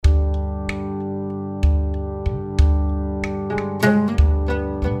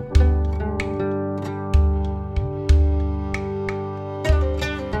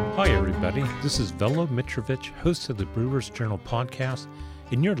This is Velo Mitrovic, host of the Brewers Journal podcast,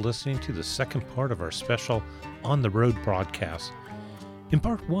 and you're listening to the second part of our special On the Road broadcast. In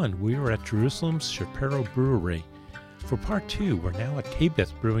part one, we were at Jerusalem's Shapiro Brewery. For part two, we're now at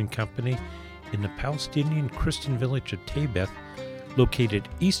Taybeth Brewing Company in the Palestinian Christian village of Taybeth, located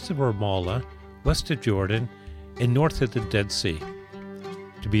east of Ramallah, west of Jordan, and north of the Dead Sea.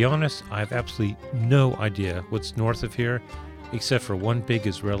 To be honest, I have absolutely no idea what's north of here, except for one big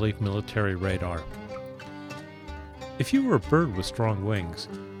Israeli military radar. If you were a bird with strong wings,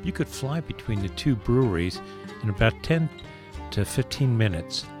 you could fly between the two breweries in about 10 to 15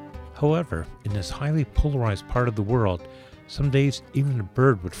 minutes. However, in this highly polarized part of the world, some days even a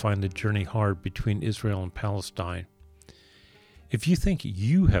bird would find the journey hard between Israel and Palestine. If you think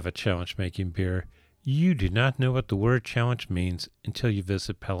you have a challenge making beer, you do not know what the word challenge means until you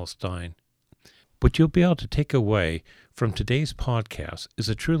visit Palestine. What you'll be able to take away from today's podcast is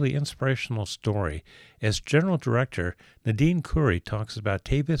a truly inspirational story as General Director Nadine Khoury talks about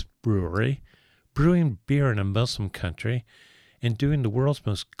Taybeth Brewery, brewing beer in a Muslim country, and doing the world's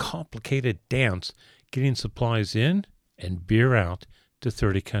most complicated dance, getting supplies in and beer out to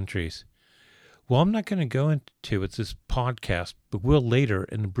 30 countries. Well, I'm not going to go into it this podcast, but will later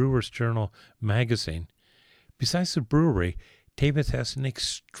in the Brewers Journal magazine. Besides the brewery, Taybeth has an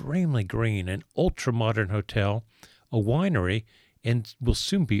extremely green and ultra-modern hotel, a winery, and will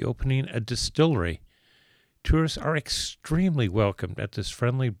soon be opening a distillery. Tourists are extremely welcomed at this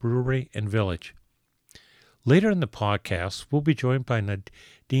friendly brewery and village. Later in the podcast, we'll be joined by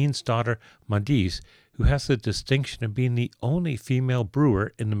Nadine's daughter, Madiz, who has the distinction of being the only female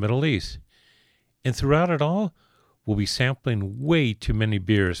brewer in the Middle East. And throughout it all, we'll be sampling way too many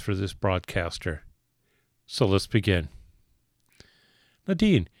beers for this broadcaster. So let's begin.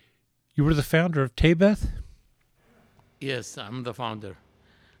 Nadine, you were the founder of Taybeth? Yes, I'm the founder.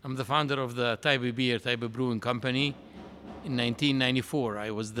 I'm the founder of the Taybeh Brewing Company. In 1994,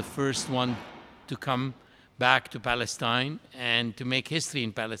 I was the first one to come back to Palestine and to make history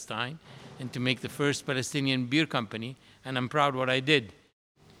in Palestine and to make the first Palestinian beer company, and I'm proud what I did.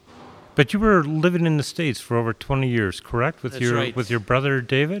 But you were living in the States for over 20 years, correct? With your brother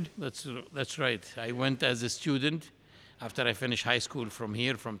David? That's right. I went as a student after I finished high school from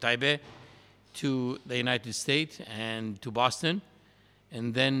here, from Taybeh, to the United States and to Boston.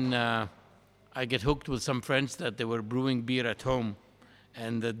 And then I get hooked with some friends that they were brewing beer at home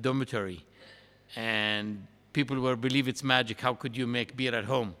and the dormitory. And people were, believe it's magic, how could you make beer at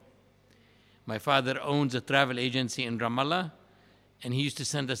home? My father owns a travel agency in Ramallah, and he used to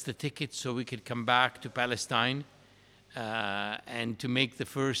send us the tickets so we could come back to Palestine and to make the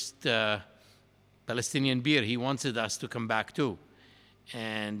first Palestinian beer. He wanted us to come back too.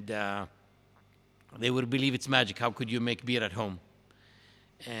 And they would believe it's magic. How could you make beer at home?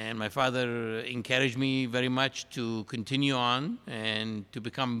 And my father encouraged me very much to continue on and to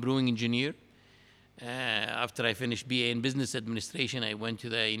become a brewing engineer. After I finished BA in Business Administration, I went to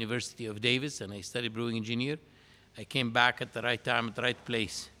the University of Davis and I studied brewing engineer. I came back at the right time, at the right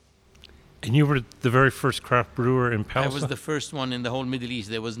place. And you were the very first craft brewer in Palestine? I was the first one in the whole Middle East.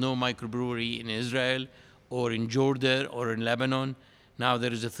 There was no microbrewery in Israel or in Jordan or in Lebanon. Now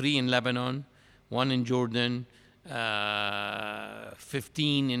there is 3 in Lebanon, 1 in Jordan,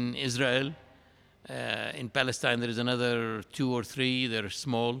 15 in Israel. In Palestine there is another 2 or 3. They're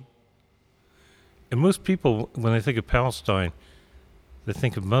small. And most people, when they think of Palestine, they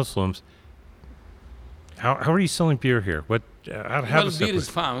think of Muslims. How are you selling beer here? Well, beer is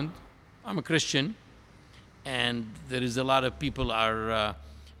found. I'm a Christian, and there is a lot of people the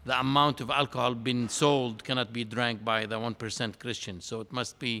amount of alcohol being sold cannot be drank by the 1% Christian. So it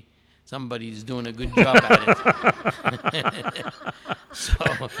must be somebody's doing a good job at it. so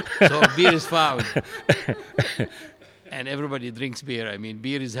beer is found. And everybody drinks beer. I mean,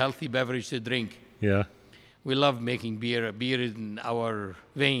 beer is a healthy beverage to drink. Yeah. We love making beer. Beer is in our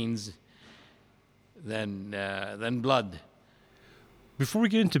veins than blood. Before we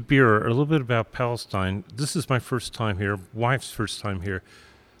get into beer, a little bit about Palestine. This is my first time here, wife's first time here.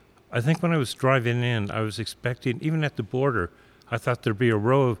 I think when I was driving in, I was expecting, even at the border, I thought there'd be a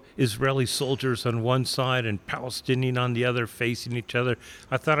row of Israeli soldiers on one side and Palestinian on the other facing each other.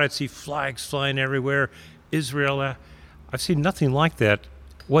 I thought I'd see flags flying everywhere. Israel, I've seen nothing like that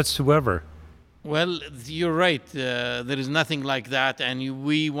whatsoever. Well, you're right. There is nothing like that, and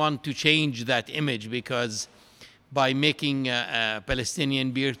we want to change that image because by making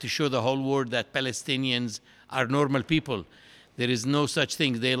Palestinian beer to show the whole world that Palestinians are normal people. There is no such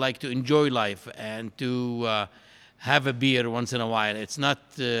thing. They like to enjoy life and to have a beer once in a while. It's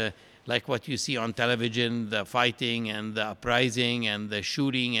not like what you see on television, the fighting and the uprising and the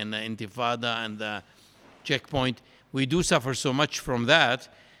shooting and the intifada and the checkpoint. We do suffer so much from that,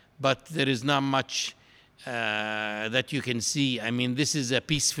 but there is not much that you can see. I mean, this is a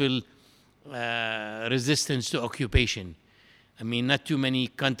peaceful resistance to occupation. I mean, not too many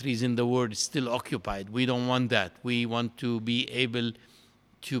countries in the world still occupied. We don't want that. We want to be able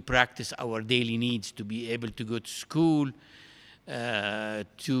to practice our daily needs, to be able to go to school,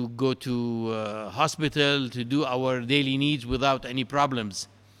 to go to hospital, to do our daily needs without any problems.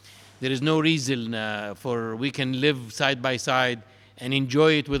 There is no reason for we can live side by side and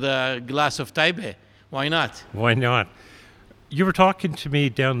enjoy it with a glass of Taibeh. Why not? Why not? You were talking to me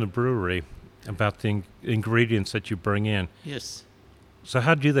down the brewery about the ingredients that you bring in. Yes. So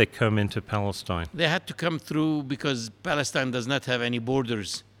how do they come into Palestine? They had to come through because Palestine does not have any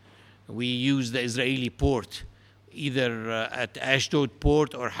borders. We use the Israeli port, either at Ashdod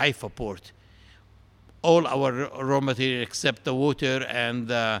port or Haifa port. All our raw material except the water and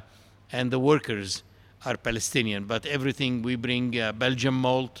the workers are Palestinian, but everything we bring Belgian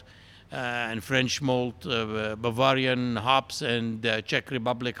malt and French malt, Bavarian hops and Czech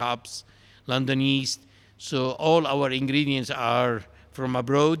Republic hops, London yeast. So all our ingredients are from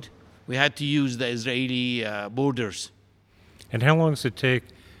abroad. We had to use the Israeli borders. And how long does it take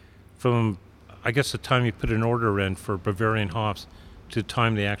from, I guess, the time you put an order in for Bavarian hops to the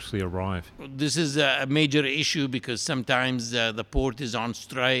time they actually arrive? This is a major issue because sometimes the port is on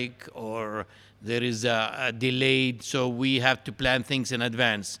strike or there is a delayed, so we have to plan things in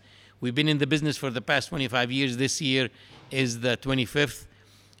advance. We've been in the business for the past 25 years. This year is the 25th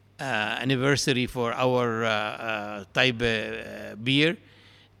anniversary for our Taibeh beer,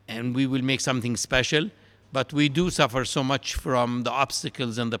 and we will make something special. But we do suffer so much from the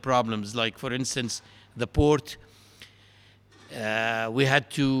obstacles and the problems. Like, for instance, the port, we had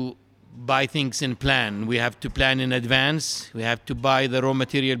to buy things in plan. We have to plan in advance. We have to buy the raw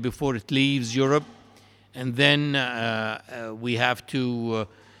material before it leaves Europe. And then we have to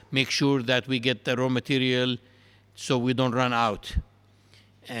make sure that we get the raw material so we don't run out.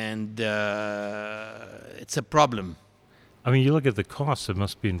 And it's a problem. I mean, you look at the costs that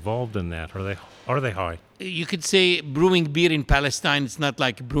must be involved in that. Are they high? You could say brewing beer in Palestine, it's not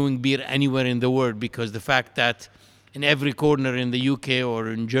like brewing beer anywhere in the world, because the fact that in every corner in the UK or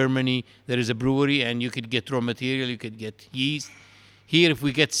in Germany, there is a brewery and you could get raw material, you could get yeast. Here, if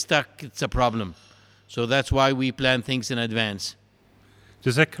we get stuck, it's a problem. So that's why we plan things in advance.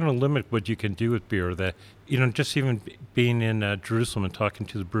 Does that kind of limit what you can do with beer? That, just even being in Jerusalem and talking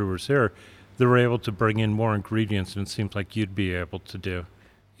to the brewers there, they were able to bring in more ingredients than it seems like you'd be able to do.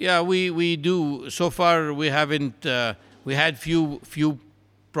 Yeah, we do. So far, we haven't. We had few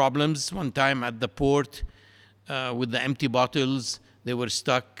problems one time at the port with the empty bottles. They were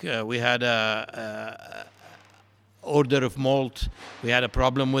stuck. We had a order of malt. We had a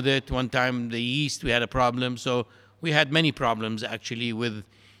problem with it. One time, the yeast, we had a problem. So we had many problems actually with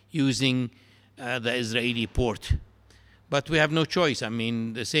using the Israeli port. But we have no choice. I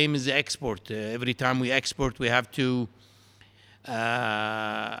mean, the same as the export. Every time we export, we have to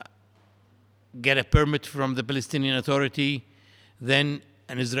get a permit from the Palestinian Authority, then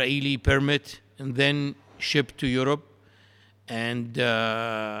an Israeli permit, and then ship to Europe. And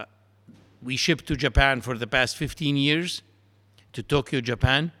we shipped to Japan for the past 15 years, to Tokyo,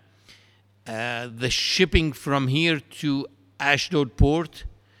 Japan. The shipping from here to Ashdod port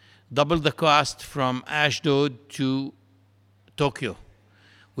doubled the cost from Ashdod to Tokyo,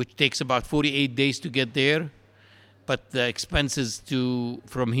 which takes about 48 days to get there, but the expenses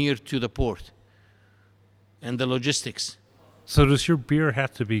from here to the port and the logistics. So does your beer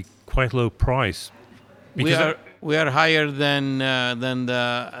have to be quite low price? We are higher than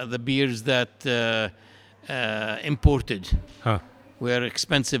the beers that imported. Huh. We are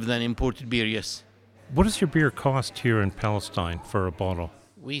expensive than imported beer, yes. What does your beer cost here in Palestine for a bottle?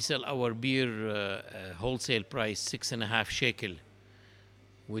 We sell our beer wholesale price 6.5 shekel,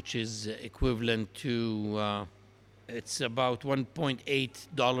 which is equivalent to, it's about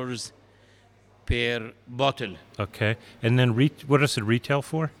 $1.8 per bottle. Okay. And then what does it retail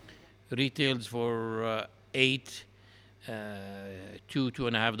for? Retails for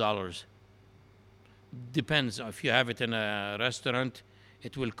 $2.5. Depends. If you have it in a restaurant,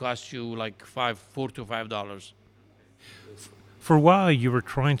 it will cost you like $4 to $5. For a while, you were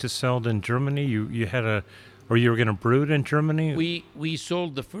trying to sell it in Germany. You had or you were going to brew it in Germany. We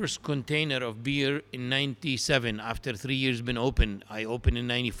sold the first container of beer in '97. After 3 years been open, I opened in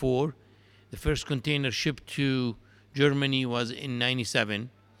 '94. The first container shipped to Germany was in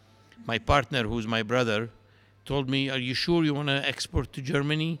 '97. My partner, who's my brother, told me, "Are you sure you want to export to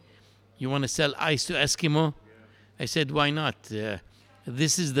Germany?" you want to sell ice to Eskimo? I said, why not?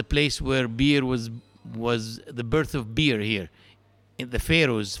 This is the place where beer was the birth of beer here. In the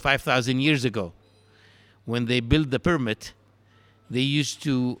Pharaohs, 5,000 years ago, when they built the pyramid, they used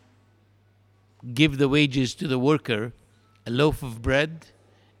to give the wages to the worker, a loaf of bread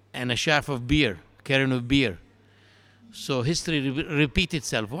and a shaft of beer, cairn of beer. So history repeats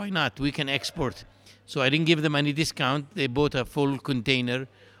itself. Why not? We can export. So I didn't give them any discount. They bought a full container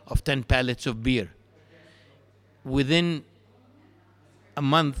of 10 pallets of beer. Within a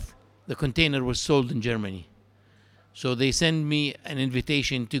month, the container was sold in Germany. So they sent me an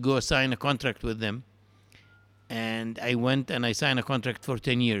invitation to go sign a contract with them. And I went and I signed a contract for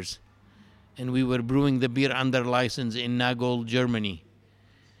 10 years. And we were brewing the beer under license in Nagold, Germany.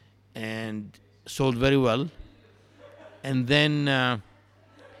 And sold very well. And then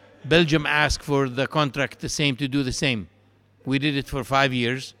Belgium asked for the contract to do the same. We did it for 5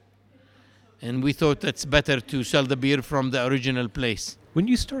 years. And we thought that's better to sell the beer from the original place. When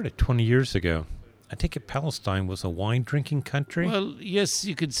you started 20 years ago, I take it Palestine was a wine-drinking country? Well, yes,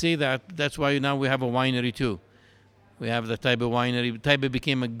 you could say that. That's why now we have a winery too. We have the Taiba winery. Taiba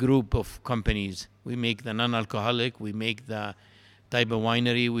became a group of companies. We make the non-alcoholic, we make the Taiba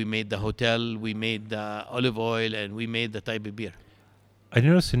winery, we made the hotel, we made the olive oil, and we made the Taiba beer. I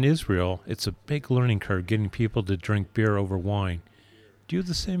notice in Israel, it's a big learning curve getting people to drink beer over wine. Do you have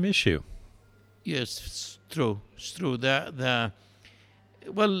the same issue? Yes, it's true. It's true.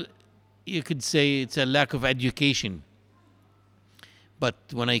 Well, you could say it's a lack of education. But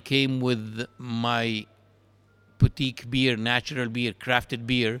when I came with my boutique beer, natural beer, crafted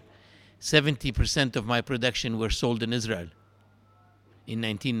beer, 70% of my production were sold in Israel in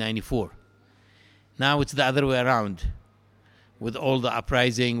 1994. Now it's the other way around. With all the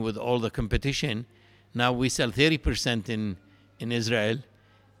uprising, with all the competition, now we sell 30% in Israel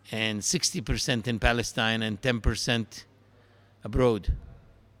and 60% in Palestine and 10% abroad.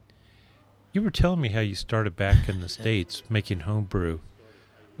 You were telling me how you started back in the States making homebrew.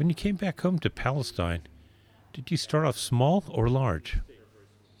 When you came back home to Palestine, did you start off small or large?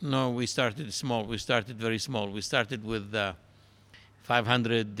 No, we started small. We started very small. We started with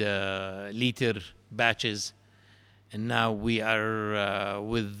 500 liter batches, and now we are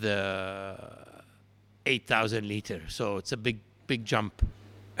with 8,000 liter. So it's a big jump.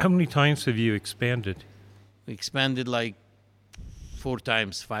 How many times have you expanded? We expanded like 4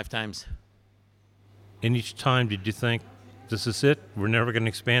 times, 5 times. And each time, did you think, this is it? We're never going to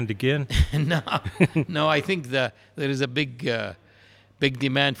expand again? No. I think there is a big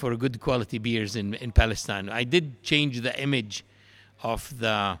demand for good quality beers in Palestine. I did change the image of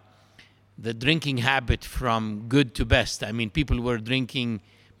the drinking habit from good to best. I mean, people were drinking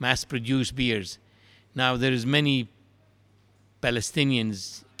mass-produced beers. Now there is many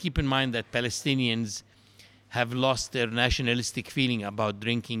Palestinians. Keep in mind that Palestinians have lost their nationalistic feeling about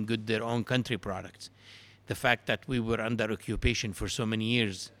drinking their own country products. The fact that we were under occupation for so many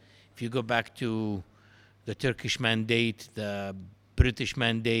years. If you go back to the Turkish mandate, the British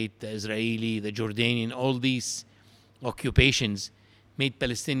mandate, the Israeli, the Jordanian, all these occupations made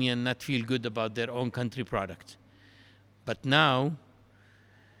Palestinians not feel good about their own country product. But now,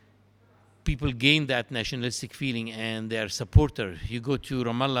 people gain that nationalistic feeling and they are supporter. You go to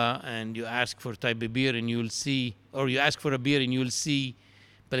Ramallah and you ask for Taiba beer and you'll see, or you ask for a beer and you'll see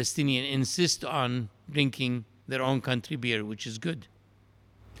Palestinians insist on drinking their own country beer, which is good.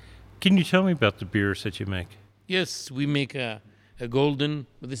 Can you tell me about the beers that you make? Yes, we make a golden.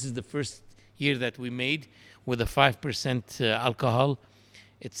 This is the first year that we made with a 5% alcohol.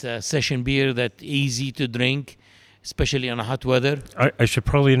 It's a session beer that's easy to drink, especially on a hot weather. I should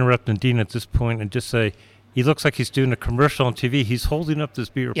probably interrupt Nadine at this point and just say, he looks like he's doing a commercial on TV. He's holding up this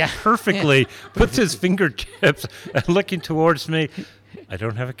beer perfectly, puts his fingertips and looking towards me. I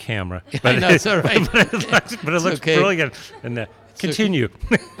don't have a camera. But I know, it's all right. but it looks okay. Brilliant. And continue.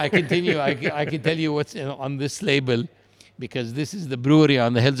 Okay. I continue. I can tell you what's on this label, because this is the brewery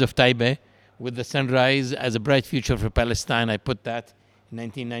on the hills of Taiba with the sunrise as a bright future for Palestine. I put that in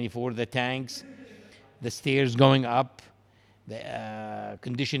 1994. The tanks, the stairs going up, the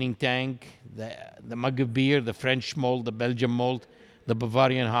conditioning tank, the mug of beer, the French malt, the Belgian malt, the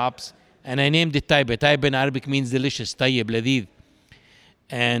Bavarian hops. And I named it Taiba. Taiba in Arabic means delicious, tayyib, ladid.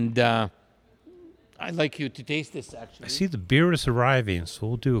 And I'd like you to taste this, actually. I see the beer is arriving, so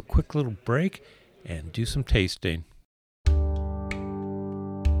we'll do a quick little break and do some tasting.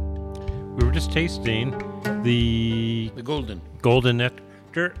 We were just tasting the golden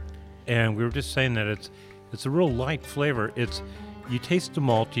nectar, and we were just saying that it's a real light flavor. You taste the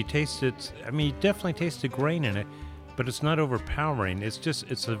malt, you taste it. I mean, you definitely taste the grain in it, but it's not overpowering.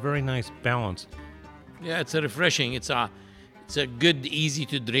 It's a very nice balance. Yeah, it's a refreshing. It's a good, easy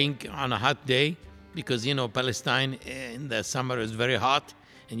to drink on a hot day because Palestine in the summer is very hot,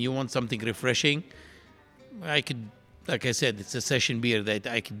 and you want something refreshing. Like I said, it's a session beer that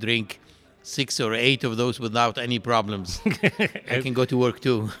I could drink 6 or 8 of those without any problems. I can go to work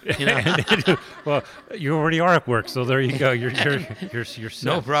too. Well, you already are at work, so there you go. You're set.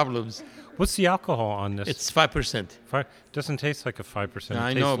 No problems. What's the alcohol on this? It's 5%. Doesn't taste like a 5%.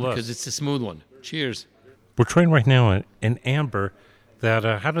 I know because it's a smooth one. Cheers. We're trying right now an amber.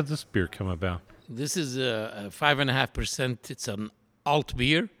 How did this beer come about? This is a 5.5%. It's an alt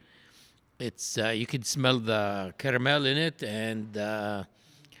beer. It's you can smell the caramel in it and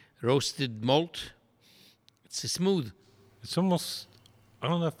roasted malt. It's smooth. It's almost, I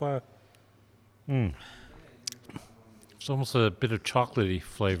don't know if it's almost a bit of chocolatey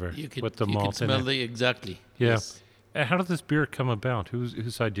flavor with the malt in it. You can smell exactly. Yeah. Yes. How did this beer come about?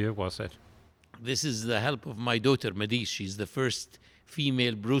 Whose idea was it? This is the help of my daughter, Madis. She's the first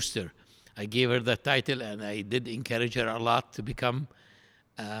female brewster. I gave her that title, and I did encourage her a lot to become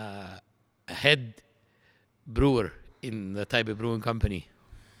a head brewer in the Taibeh Brewing Company.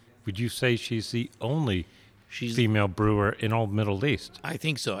 Would you say she's the only female brewer in all Middle East? I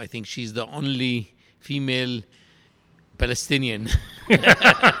think so. I think she's the only female Palestinian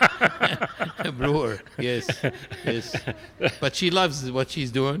brewer. Yes. But she loves what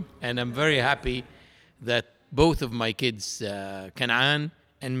she's doing, and I'm very happy that both of my kids, Kanaan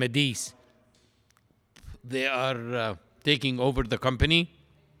and Madis, they are taking over the company,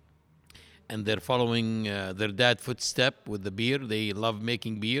 and they're following their dad's footstep with the beer. They love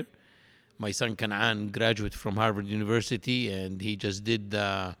making beer. My son Kanaan graduated from Harvard University, and he just did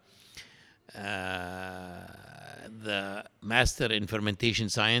the Master in Fermentation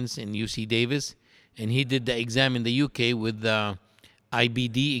Science in UC Davis, and he did the exam in the UK with the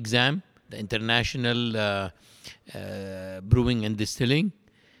IBD exam, the International Brewing and Distilling,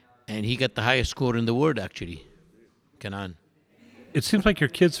 and he got the highest score in the world, actually, Kanaan. It seems like your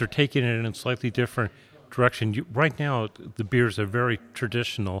kids are taking it in a slightly different direction. Right now, the beers are very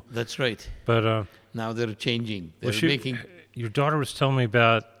traditional. That's right. But now they're changing. Your daughter was telling me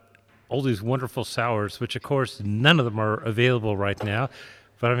about all these wonderful sours, which of course none of them are available right now.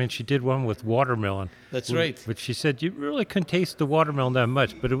 But I mean, she did one with watermelon. That's right. But she said you really couldn't taste the watermelon that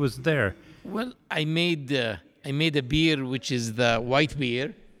much, but it was there. Well, I made a beer which is the white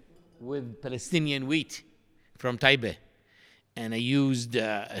beer with Palestinian wheat from Taibeh. And I used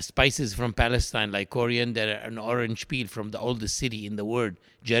spices from Palestine like coriander and orange peel from the oldest city in the world,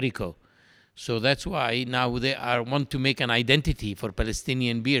 Jericho. So that's why now they want to make an identity for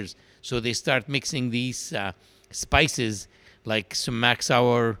Palestinian beers. So they start mixing these spices like sumac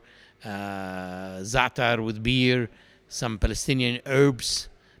sour, za'atar with beer, some Palestinian herbs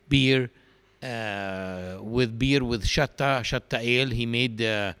beer, with shatta ale. He made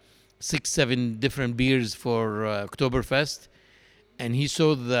 6-7 different beers for Oktoberfest. And he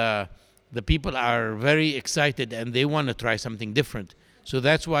saw the people are very excited and they want to try something different. So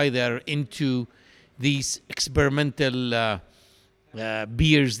that's why they're into these experimental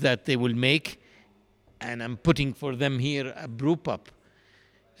beers that they will make. And I'm putting for them here a brew pub.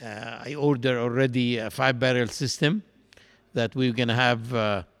 I ordered already a 5-barrel system that we're going to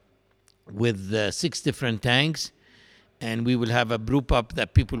have with 6 different tanks. And we will have a brew pub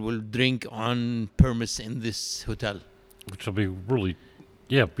that people will drink on premise in this hotel. Which will be really,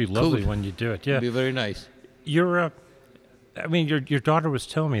 be lovely when you do it. Yeah, it'll be very nice. Your daughter was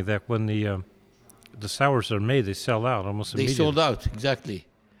telling me that when the sours are made, they sell out almost immediately. They sold out, exactly.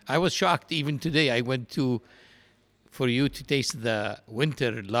 I was shocked even today. I went for you to taste the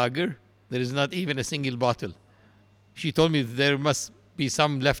winter lager. There is not even a single bottle. She told me there must be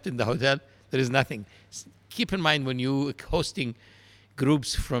some left in the hotel. There is nothing. Keep in mind when you hosting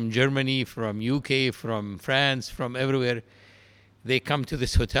groups from Germany, from UK, from France, from everywhere, they come to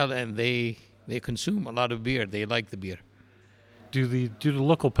this hotel and they consume a lot of beer. They like the beer. Do the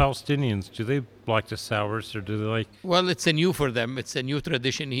local Palestinians, do they like the sours or do they like? Well, it's a new for them. It's a new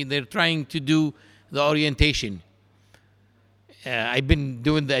tradition. They're trying to do the orientation. I've been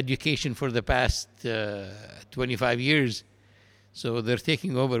doing the education for the past 25 years. So they're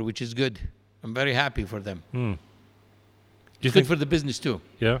taking over, which is good. I'm very happy for them. It's good for the business too.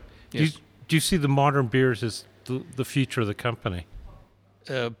 Yeah. Yes. Do you see the modern beers as the future of the company?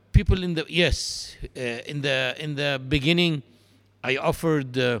 People in the beginning, I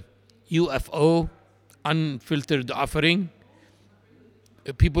offered UFO unfiltered offering.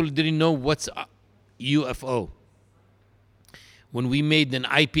 People didn't know what's UFO. When we made an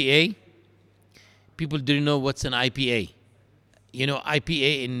IPA, people didn't know what's an IPA. You know,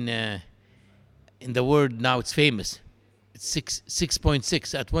 IPA in the world now it's famous. It's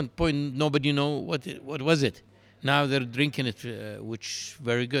 6.6. At one point, nobody know what was it. Now they're drinking it, which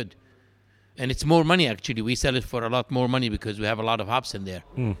very good. And it's more money, actually. We sell it for a lot more money because we have a lot of hops in there.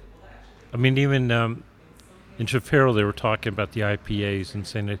 I mean, even in Shapiro, they were talking about the IPAs and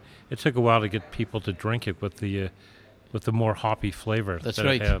saying it took a while to get people to drink it with the more hoppy flavor. That's that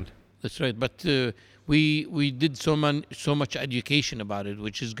right. it had. That's right. But we did so much education about it,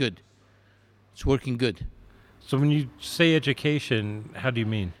 which is good. It's working good. So when you say education, how do you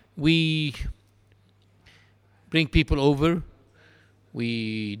mean? We bring people over.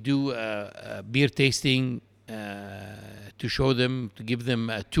 We do a beer tasting to show them, to give them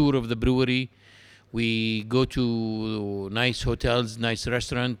a tour of the brewery. We go to nice hotels, nice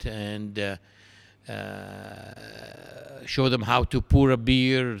restaurant, and show them how to pour a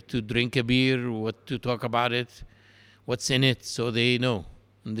beer, to drink a beer, what to talk about it, what's in it, so they know.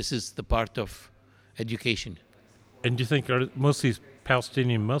 And this is the part of education. And do you think are mostly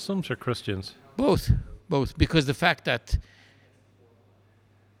Palestinian Muslims or Christians? Both, because the fact that,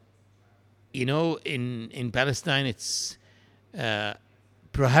 you know, in Palestine it's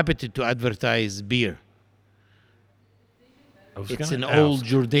prohibited to advertise beer. It's an old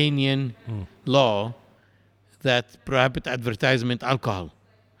Jordanian law that prohibits advertisement alcohol.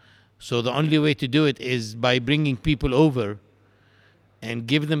 So the only way to do it is by bringing people over and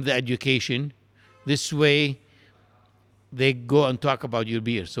give them the education. This way they go and talk about your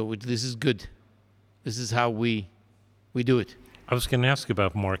beer. So this is good. This is how we do it. I was going to ask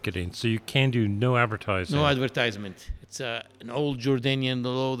about marketing. So you can do no advertising. No advertisement. It's an old Jordanian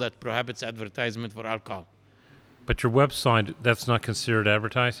law that prohibits advertisement for alcohol. But your website, that's not considered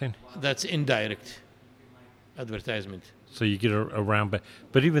advertising? That's indirect advertisement. So you get around.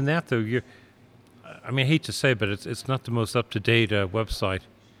 But even that, though, I mean, I hate to say it, but it's not the most up-to-date website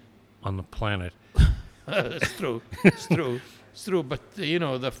on the planet. That's true. It's true. It's true. But, you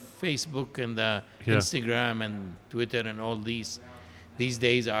know, the Facebook and the Instagram and Twitter and all these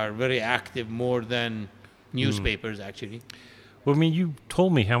days are very active, more than newspapers, actually. Well, I mean, you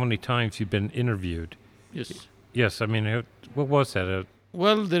told me how many times you've been interviewed. Yes. Yes, I mean, what was that?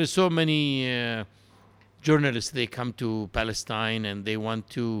 Well, there are so many journalists, they come to Palestine and they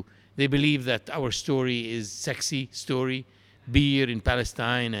believe that our story is sexy story, beer in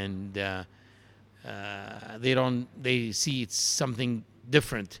Palestine, and they see it's something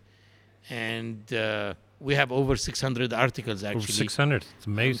different. And we have over 600 articles, actually. Over 600, it's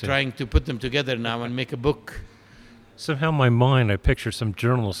amazing. I'm trying to put them together now and make a book. Somehow in my mind, I picture some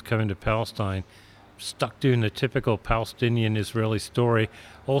journalists coming to Palestine, stuck doing the typical Palestinian-Israeli story.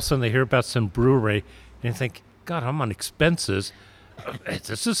 All of a sudden they hear about some brewery and they think, God, I'm on expenses.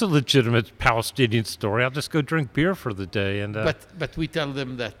 This is a legitimate Palestinian story. I'll just go drink beer for the day. And But we tell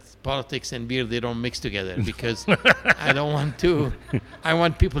them that politics and beer, they don't mix together, because I don't want to. I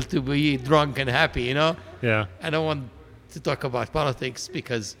want people to be drunk and happy, you know? Yeah. I don't want to talk about politics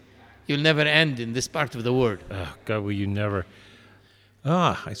because you'll never end in this part of the world. Oh, God, will you never.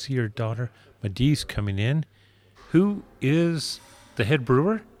 I see your daughter, Madi's, coming in. Who is the head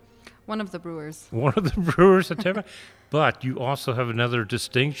brewer? One of the brewers. One of the brewers at Teva. But you also have another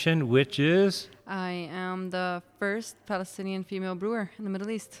distinction, which is? I am the first Palestinian female brewer in the Middle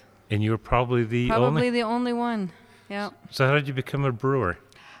East. And you're probably the only? Probably the only one, yeah. So how did you become a brewer?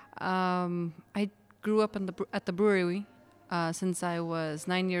 I grew up at the brewery since I was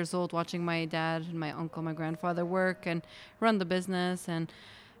 9 years old, watching my dad and my uncle, my grandfather work and run the business. And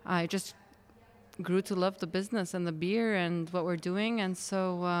I just grew to love the business and the beer and what we're doing. And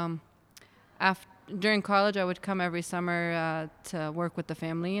so during college, I would come every summer to work with the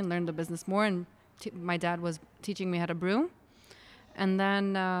family and learn the business more. And my dad was teaching me how to brew. And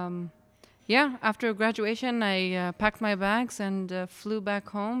then, after graduation, I packed my bags and flew back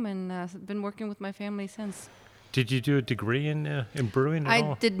home, and been working with my family since. Did you do a degree in brewing at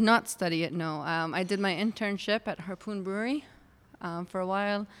all? I did not study it, no. I did my internship at Harpoon Brewery for a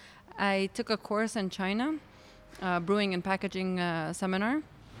while. I took a course in China, brewing and packaging seminar.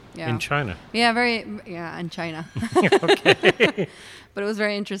 Yeah. In China? Yeah, in China. Okay. But it was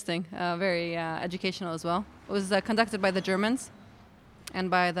very interesting, very educational as well. It was conducted by the Germans and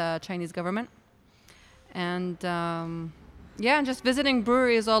by the Chinese government. And just visiting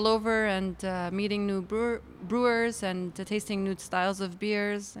breweries all over and meeting new brewers and tasting new styles of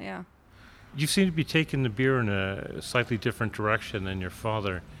beers, yeah. You seem to be taking the beer in a slightly different direction than your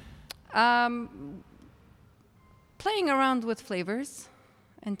father. Playing around with flavors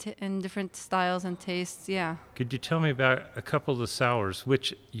and different styles and tastes. Yeah. Could you tell me about a couple of the sours,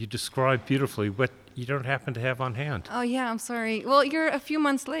 which you described beautifully, but you don't happen to have on hand? Oh yeah, I'm sorry. Well, you're a few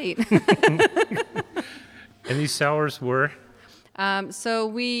months late. And these sours were? So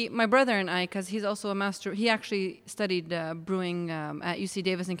my brother and I, because he's also a master, he actually studied brewing at UC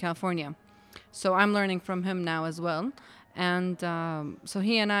Davis in California. So I'm learning from him now as well. And so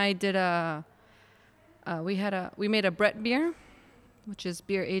he and I did we made a Brett beer, which is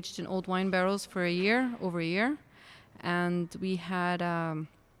beer aged in old wine barrels for over a year. And we had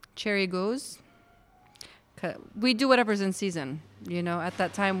Cherry Goes. We do whatever's in season. At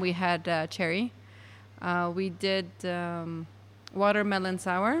that time we had cherry. We did watermelon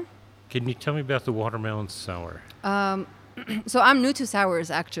sour. Can you tell me about the watermelon sour? So I'm new to sours,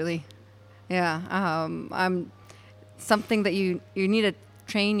 actually. Yeah, I'm something that you need to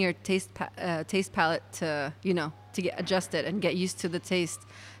train your taste palate to to get adjusted and get used to the taste.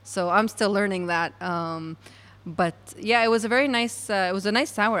 So I'm still learning that. But yeah, it was a very nice. It was a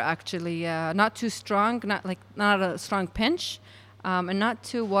nice sour, actually. Not too strong, not a strong pinch, and not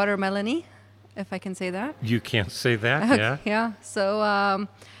too watermelony, if I can say that. You can't say that, yeah. Yeah. So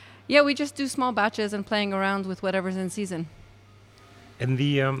we just do small batches and playing around with whatever's in season. And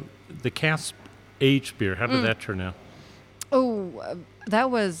the cask aged beer, how did that turn out? Oh,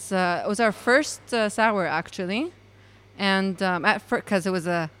 that was it was our first sour, actually, and at first, because it was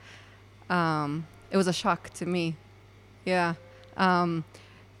a shock to me. Yeah. The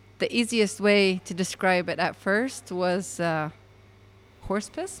easiest way to describe it at first was horse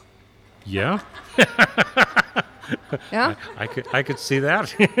piss. Yeah. Yeah. I could see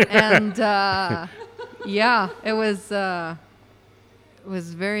that. And yeah, it was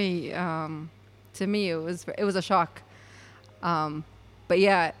very to me it was a shock. But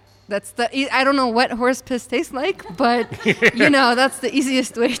yeah, I don't know what horse piss tastes like, but that's the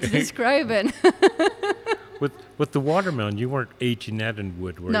easiest way to describe it. With the watermelon, you weren't aging that in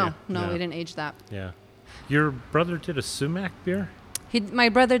wood, were you? No, we didn't age that. Yeah. Your brother did a sumac beer? My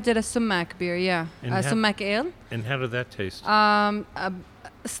brother did a sumac beer, yeah. Sumac ale. And how did that taste?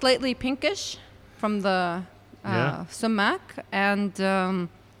 Slightly pinkish from the sumac, and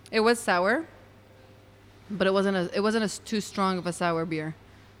it was sour, but it wasn't too strong of a sour beer.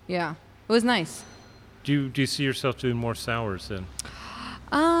 Yeah, it was nice. Do you see yourself doing more sours then?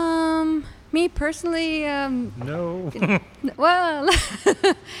 Me personally, no. well,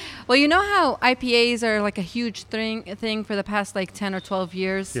 you know how IPAs are like a huge thing for the past 10 or 12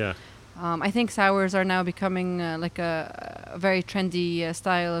 years? Yeah. I think sours are now becoming like a very trendy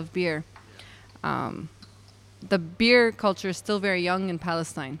style of beer. The beer culture is still very young in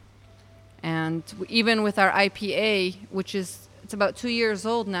Palestine. And even with our IPA, it's about 2 years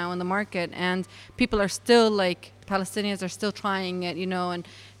old now in the market, and people are still Palestinians are still trying it, and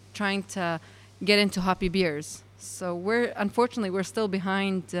trying to get into hoppy beers. So we're still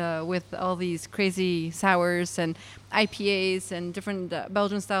behind with all these crazy sours and IPAs and different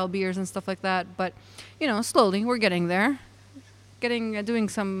Belgian style beers and stuff like that. But slowly we're getting there. Doing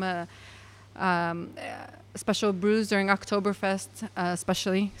some special brews during Oktoberfest,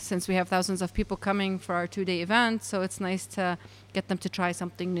 especially since we have thousands of people coming for our 2-day event. So it's nice to get them to try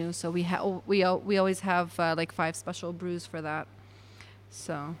something new. So we always have 5 special brews for that.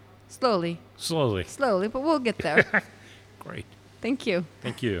 So slowly, but we'll get there. Great. Thank you.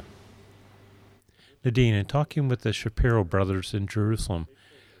 Thank you. Nadine, in talking with the Shapiro brothers in Jerusalem,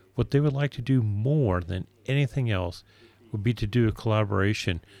 what they would like to do more than anything else would be to do a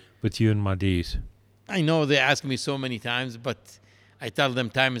collaboration with you and Madis. I know they ask me so many times, but I tell them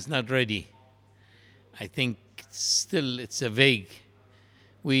time is not ready. I think still it's a vague.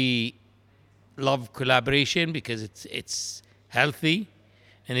 We love collaboration because it's healthy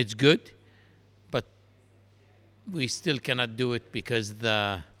and it's good, but we still cannot do it because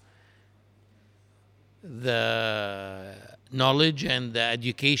the knowledge and the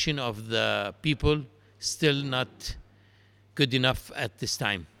education of the people still not good enough at this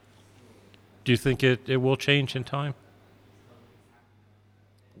time. Do you think it will change in time?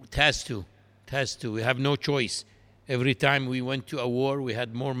 It has to. We have no choice. Every time we went to a war, we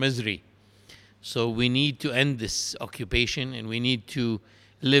had more misery. So we need to end this occupation, and we need to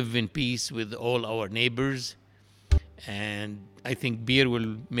live in peace with all our neighbors. And I think beer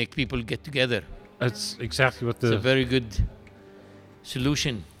will make people get together. That's exactly what it's a very good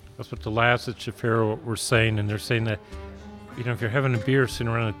solution. That's what the lads at Shapiro were saying, and they're saying that, if you're having a beer sitting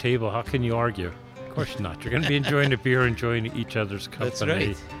around a table, how can you argue? Of course not. You're going to be enjoying the beer, enjoying each other's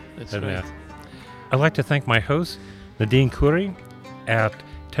company. That's right. I'd like to thank my host, Nadine Khoury at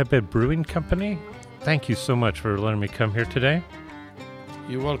Tebed Brewing Company. Thank you so much for letting me come here today.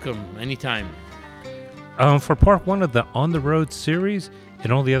 You're welcome. Anytime. For part one of the On the Road series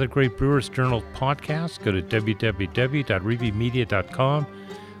and all the other great Brewers Journal podcasts, go to www.reviewmedia.com.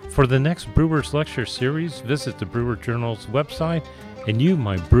 For the next Brewers Lecture series, visit the Brewer Journal's website. And you,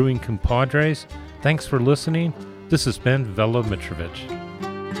 my brewing compadres, thanks for listening. This has been Vela Mitrovic.